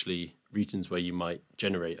potentially regions where you might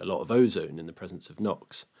generate a lot of ozone in the presence of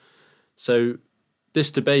NOx. So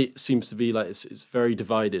this debate seems to be like it's very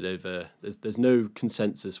divided over, there's no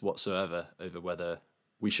consensus whatsoever over whether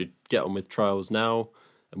we should get on with trials now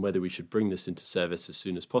and whether we should bring this into service as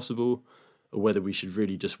soon as possible, or whether we should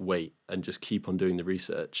really just wait and just keep on doing the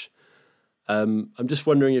research. I'm just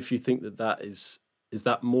wondering if you think that is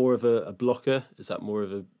that more of a blocker? Is that more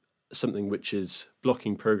of something which is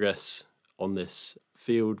blocking progress on this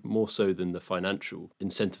field more so than the financial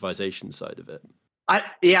incentivization side of it?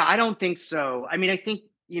 I don't think so. I mean, I think,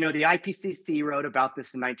 the IPCC wrote about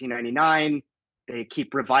this in 1999. They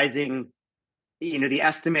keep revising, the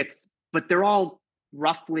estimates, but they're all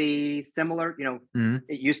roughly similar.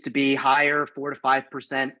 It used to be higher, 4 to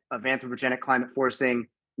 5% of anthropogenic climate forcing.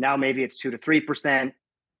 Now maybe it's 2 to 3%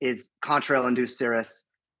 is contrail induced cirrus.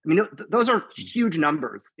 I mean, those are huge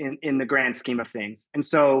numbers in the grand scheme of things. And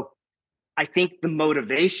so I think the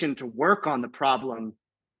motivation to work on the problem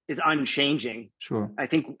is unchanging. Sure. I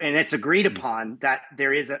think, and it's agreed upon that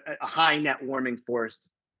there is a high net warming force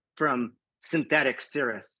from synthetic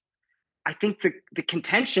cirrus. I think the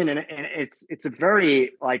contention, and it's a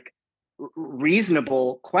very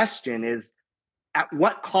reasonable question, is at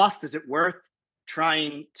what cost is it worth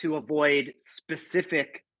trying to avoid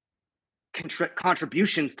specific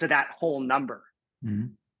contributions to that whole number?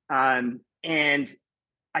 And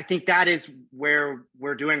I think that is where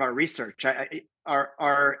we're doing our research.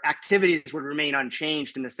 Our activities would remain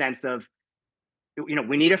unchanged in the sense of,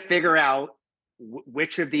 we need to figure out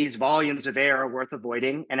which of these volumes of air are worth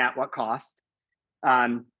avoiding and at what cost.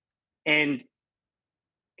 And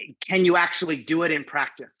can you actually do it in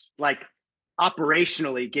practice? Like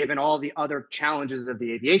operationally, given all the other challenges of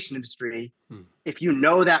the aviation industry, if you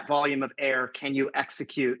know that volume of air, can you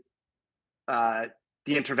execute the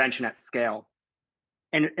intervention at scale?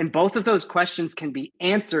 And both of those questions can be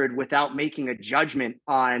answered without making a judgment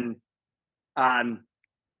on,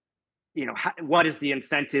 what is the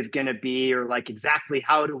incentive going to be, or exactly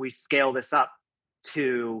how do we scale this up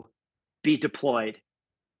to be deployed?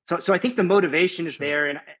 So I think the motivation is there,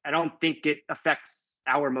 and I don't think it affects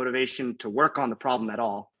our motivation to work on the problem at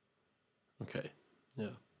all. Okay, yeah.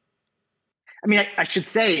 I mean, I should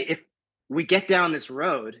say, if we get down this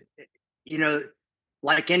road,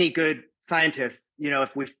 like any good scientist,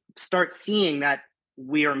 if we start seeing that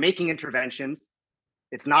we are making interventions,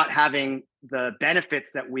 it's not having the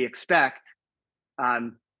benefits that we expect,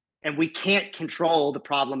 and we can't control the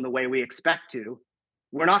problem the way we expect to,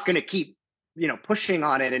 we're not going to keep, pushing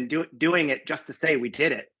on it and doing it just to say we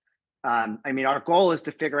did it. I mean, our goal is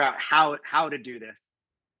to figure out how to do this,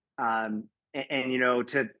 and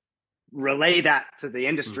to relay that to the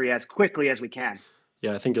industry as quickly as we can.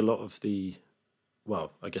 Yeah, I think a lot of the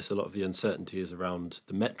uncertainty is around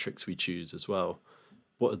the metrics we choose as well.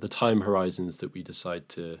 What are the time horizons that we decide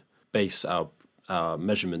to base our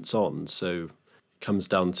measurements on? So it comes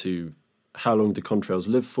down to how long do contrails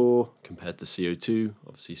live for compared to CO2.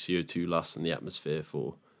 Obviously, CO2 lasts in the atmosphere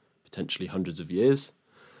for potentially hundreds of years.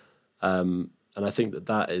 And I think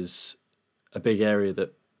that is a big area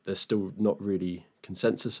that there's still not really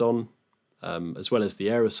consensus on, as well as the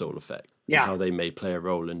aerosol effect, and how they may play a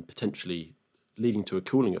role in potentially leading to a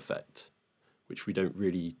cooling effect, which we don't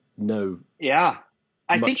really know Yeah.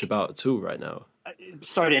 much about at all right now.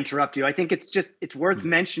 Sorry to interrupt you. I think it's worth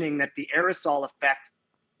mentioning that the aerosol effects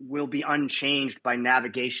will be unchanged by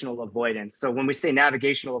navigational avoidance. So when we say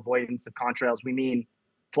navigational avoidance of contrails, we mean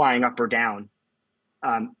flying up or down.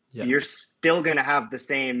 You're still going to have the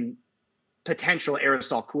same potential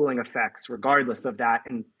aerosol cooling effects regardless of that.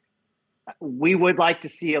 And we would like to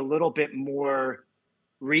see a little bit more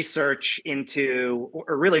research into,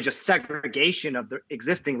 or really just segregation of the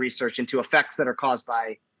existing research into effects that are caused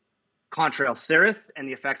by contrail cirrus and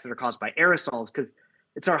the effects that are caused by aerosols, because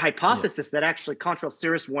it's our hypothesis that actually contrail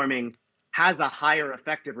cirrus warming has a higher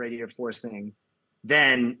effective radiative forcing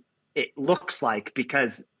than it looks like,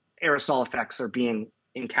 because aerosol effects are being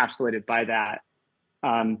encapsulated by that.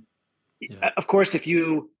 Of course,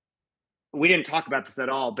 we didn't talk about this at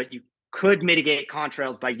all, but you could mitigate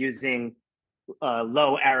contrails by using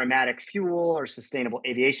low aromatic fuel or sustainable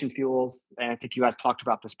aviation fuels. And I think you guys talked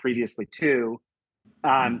about this previously too.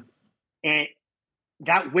 And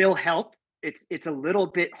that will help. It's a little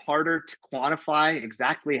bit harder to quantify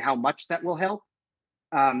exactly how much that will help.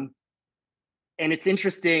 And it's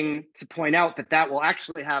interesting to point out that that will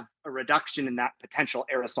actually have a reduction in that potential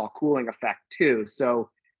aerosol cooling effect too. So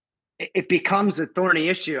it becomes a thorny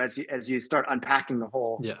issue as you start unpacking the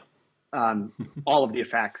whole, all of the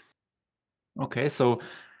effects. Okay, so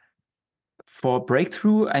for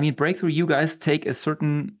Breakthrough, you guys take a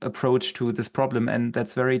certain approach to this problem, and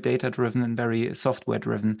that's very data-driven and very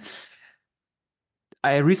software-driven.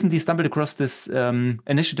 I recently stumbled across this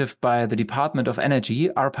initiative by the Department of Energy,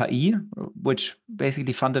 ARPA-E, which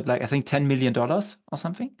basically funded I think $10 million or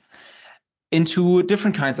something, into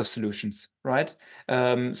different kinds of solutions, right?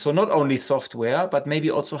 So not only software, but maybe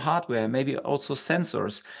also hardware, maybe also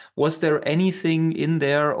sensors. Was there anything in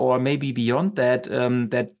there, or maybe beyond that,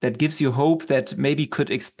 that gives you hope that maybe could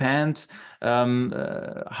expand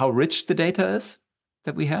how rich the data is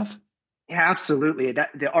that we have? Yeah, absolutely.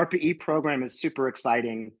 The ARPA-E program is super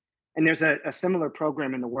exciting. And there's a similar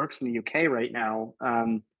program in the works in the UK right now.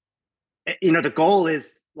 The goal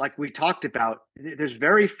is, like we talked about, there's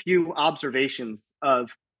very few observations of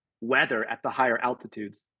weather at the higher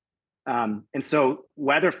altitudes. And so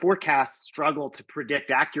weather forecasts struggle to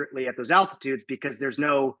predict accurately at those altitudes because there's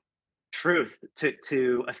no truth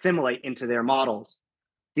to assimilate into their models.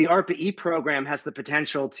 The ARPA-E program has the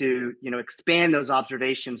potential to, expand those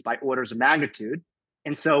observations by orders of magnitude.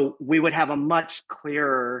 And so we would have a much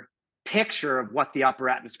clearer picture of what the upper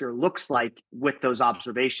atmosphere looks like with those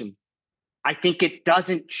observations. I think it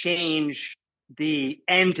doesn't change the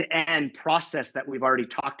end-to-end process that we've already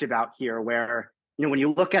talked about here, where, when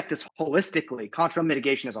you look at this holistically, contrail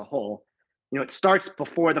mitigation as a whole, it starts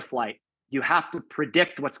before the flight. You have to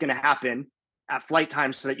predict what's going to happen at flight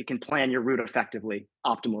time so that you can plan your route effectively,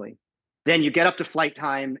 optimally. Then you get up to flight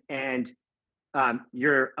time and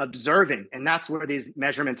you're observing, and that's where these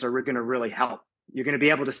measurements are going to really help. You're going to be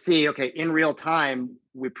able to see, okay, in real time,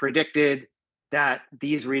 we predicted that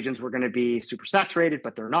these regions were going to be supersaturated,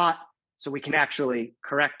 but they're not. So we can actually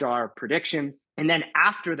correct our predictions. And then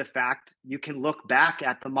after the fact, you can look back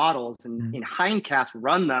at the models and in hindcast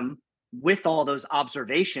run them with all those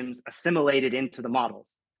observations assimilated into the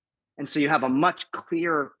models. And so you have a much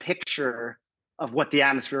clearer picture of what the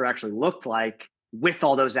atmosphere actually looked like with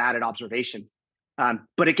all those added observations.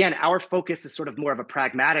 But again, our focus is sort of more of a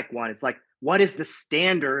pragmatic one. It's like, what is the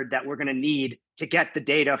standard that we're going to need to get the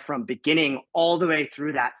data from beginning all the way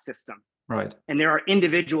through that system? Right. And there are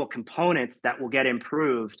individual components that will get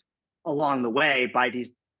improved along the way by these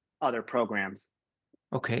other programs.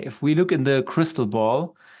 Okay, if we look in the crystal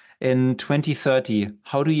ball in 2030,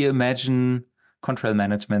 how do you imagine contrail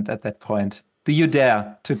management at that point? Do you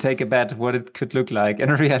dare to take a bet what it could look like in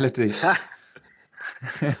reality?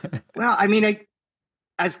 Well,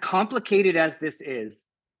 as complicated as this is,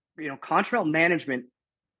 contrail management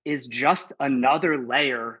is just another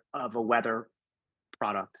layer of a weather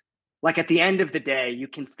product. Like at the end of the day, you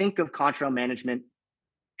can think of contrail management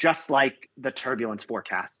just like the turbulence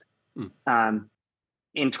forecast.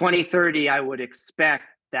 In 2030, I would expect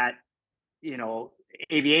that,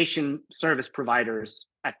 aviation service providers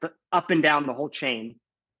up and down the whole chain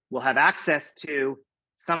will have access to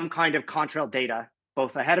some kind of contrail data,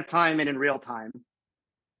 both ahead of time and in real time.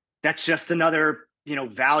 That's just another,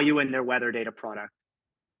 value in their weather data product.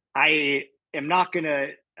 I am not going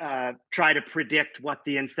to try to predict what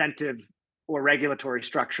the incentive or regulatory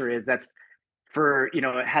structure is. That's for,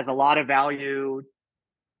 it has a lot of value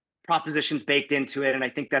propositions baked into it. And I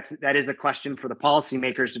think that is a question for the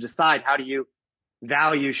policymakers to decide. How do you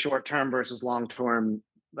value short-term versus long-term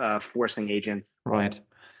forcing agents? Right.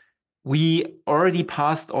 We already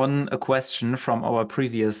passed on a question from our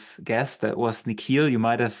previous guest. That was Nikhil. You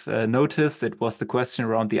might have noticed it was the question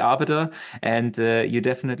around the arbiter, and you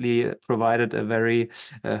definitely provided a very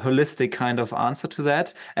holistic kind of answer to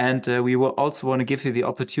that. And we will also want to give you the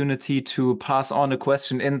opportunity to pass on a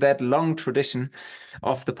question in that long tradition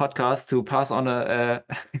of the podcast, to pass on a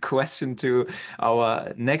question to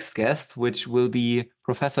our next guest, which will be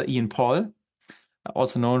Professor Ian Paul,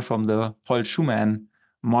 also known from the Paul-Schumann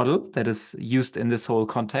model that is used in this whole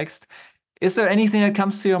context. Is there anything that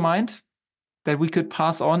comes to your mind that we could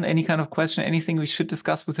pass on, any kind of question, anything we should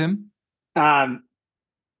discuss with him?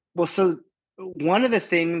 Well, so one of the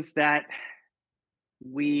things that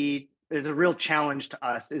is a real challenge to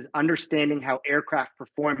us is understanding how aircraft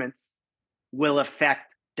performance will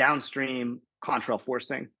affect downstream contrail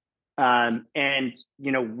forcing. And,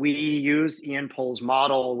 we use Ian Pohl's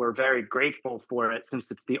model. We're very grateful for it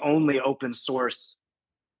since it's the only open source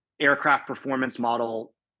aircraft performance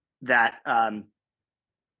model that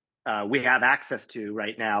we have access to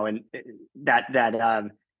right now, and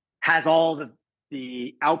that has all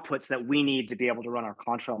the outputs that we need to be able to run our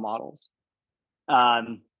contrail models.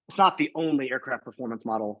 It's not the only aircraft performance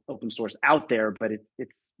model open source out there, but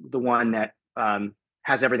it's the one that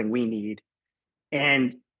has everything we need.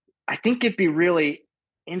 And I think it'd be really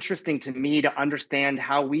interesting to me to understand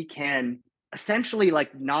how we can essentially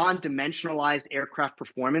like non-dimensionalize aircraft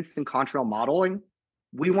performance in contrail modeling.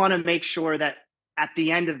 We want to make sure that at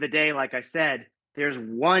the end of the day, like I said, there's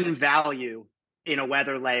one value in a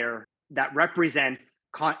weather layer that represents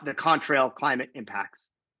the contrail climate impacts.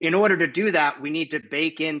 In order to do that, we need to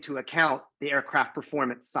bake into account the aircraft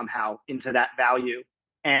performance somehow into that value.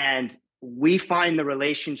 And we find the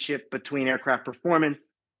relationship between aircraft performance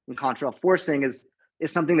and contrail forcing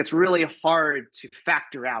is something that's really hard to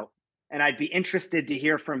factor out. And I'd be interested to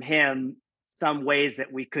hear from him some ways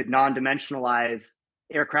that we could non-dimensionalize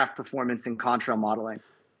aircraft performance in contrail modeling.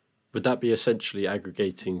 Would that be essentially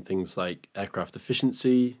aggregating things like aircraft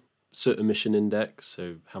efficiency, soot emission index,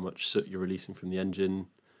 so how much soot you're releasing from the engine,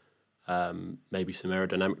 maybe some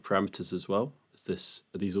aerodynamic parameters as well?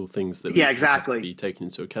 Are these all things that have to be taken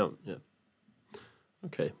into account? Yeah.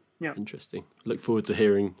 Okay. Yeah. Interesting. Look forward to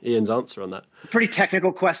hearing Ian's answer on that. Pretty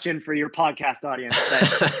technical question for your podcast audience,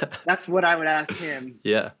 but that's what I would ask him.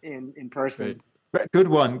 Yeah. In person. Great. Good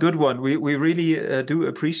one. We really do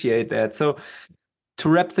appreciate that. So to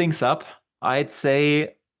wrap things up, I'd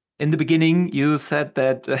say in the beginning you said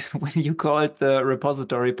that when you called the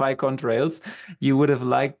repository PyContrails, you would have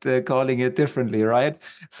liked calling it differently, right?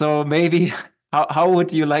 So maybe how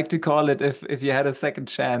would you like to call it if you had a second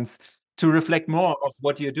chance to reflect more of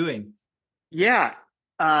what you're doing? Yeah.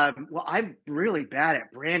 Well, I'm really bad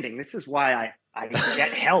at branding. This is why I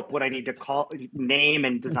get help when I need to name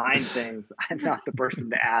and design things. I'm not the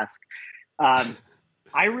person to ask.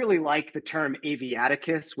 I really like the term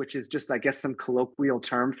aviaticus, which is just, I guess, some colloquial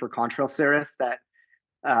term for contrail cirrus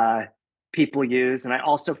that people use. And I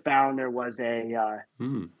also found there was a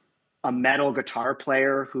metal guitar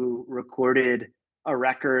player who recorded a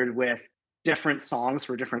record with different songs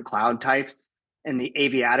for different cloud types, and the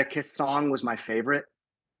aviaticus song was my favorite.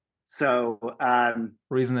 So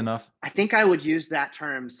reason enough. I think I would use that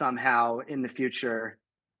term somehow in the future.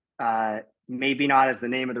 Maybe not as the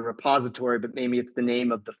name of the repository, but maybe it's the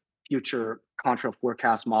name of the future contrail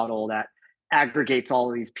forecast model that aggregates all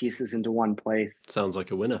of these pieces into one place. Sounds like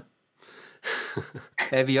a winner.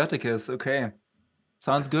 Aviaticus, okay.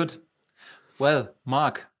 Sounds good. Well,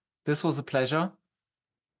 Marc, this was a pleasure.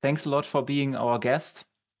 Thanks a lot for being our guest.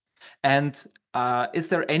 And is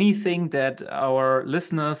there anything that our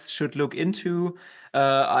listeners should look into?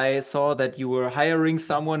 I saw that you were hiring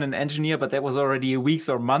someone, an engineer, but that was already weeks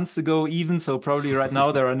or months ago even. So probably right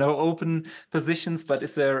now there are no open positions, but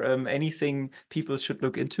is there anything people should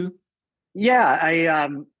look into? Yeah, I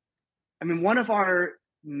mean, one of our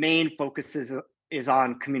main focuses is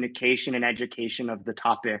on communication and education of the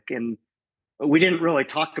topic. And we didn't really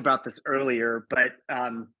talk about this earlier, but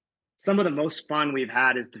some of the most fun we've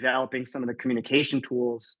had is developing some of the communication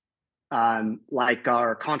tools, like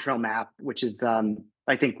our contrail map, which is,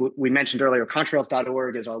 I think we mentioned earlier,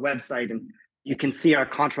 contrails.org is our website, and you can see our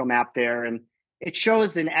contrail map there. And it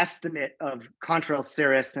shows an estimate of contrail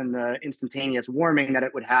cirrus and the instantaneous warming that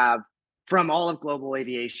it would have from all of global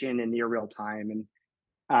aviation in near real time.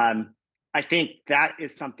 And I think that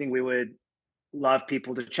is something we would love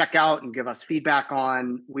people to check out and give us feedback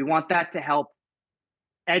on. We want that to help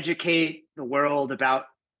educate the world about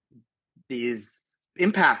these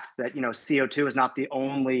impacts that, CO2 is not the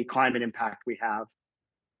only climate impact we have.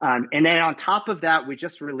 And then on top of that, we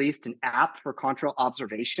just released an app for contrail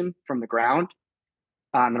observation from the ground.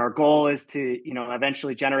 And our goal is to,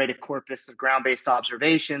 eventually generate a corpus of ground-based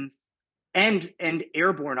observations and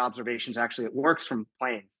airborne observations. Actually, it works from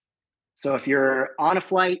planes. So if you're on a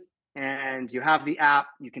flight and you have the app,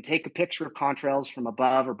 you can take a picture of contrails from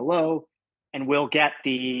above or below, and we'll get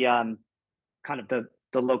the kind of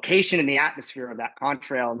the location in the atmosphere of that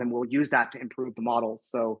contrail, and then we'll use that to improve the model.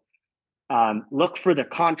 So look for the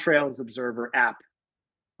Contrails Observer app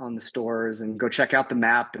on the stores and go check out the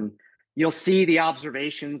map, and you'll see the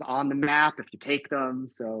observations on the map if you take them.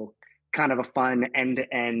 So kind of a fun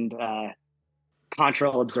end-to-end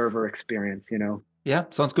Contrail Observer experience, Yeah,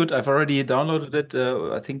 sounds good. I've already downloaded it,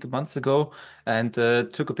 I think months ago, and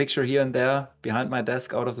took a picture here and there behind my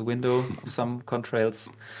desk out of the window of some contrails.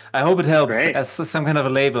 I hope it helps Great. as some kind of a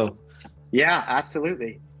label. Yeah,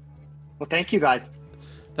 absolutely. Well, thank you guys.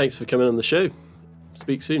 Thanks for coming on the show.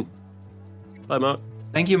 Speak soon. Bye, Marc.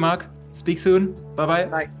 Thank you, Marc. Speak soon. Bye-bye.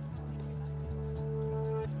 Bye.